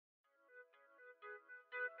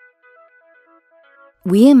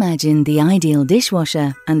We imagined the ideal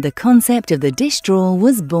dishwasher, and the concept of the dish drawer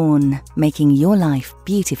was born, making your life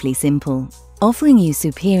beautifully simple. Offering you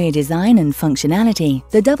superior design and functionality,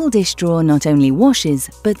 the double dish drawer not only washes,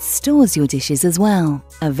 but stores your dishes as well.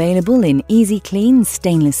 Available in easy clean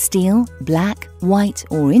stainless steel, black, white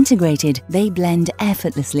or integrated, they blend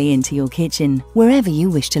effortlessly into your kitchen, wherever you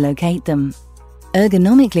wish to locate them.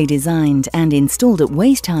 Ergonomically designed and installed at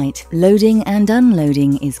waist height, loading and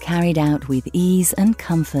unloading is carried out with ease and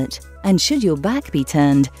comfort. And should your back be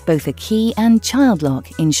turned, both a key and child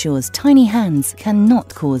lock ensures tiny hands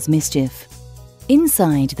cannot cause mischief.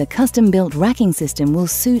 Inside, the custom-built racking system will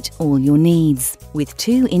suit all your needs. With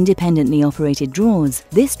 2 independently operated drawers,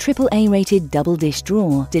 this AAA-rated double dish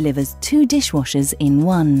drawer delivers 2 dishwashers in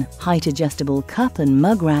one. Height-adjustable cup and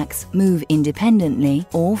mug racks move independently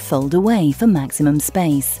or fold away for maximum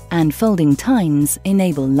space, and folding tines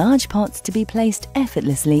enable large pots to be placed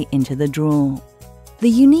effortlessly into the drawer. The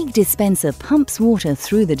unique dispenser pumps water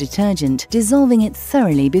through the detergent, dissolving it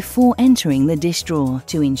thoroughly before entering the dish drawer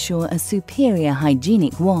to ensure a superior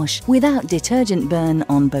hygienic wash without detergent burn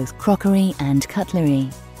on both crockery and cutlery.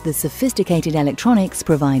 The sophisticated electronics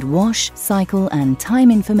provide wash, cycle and time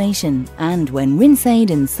information, and when rinse aid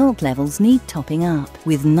and salt levels need topping up.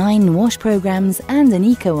 With 9 wash programs and an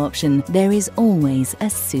eco option, there is always a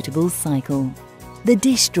suitable cycle. The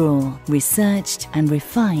dish drawer, researched and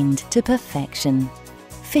refined to perfection.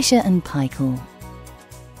 Fisher & Paykel.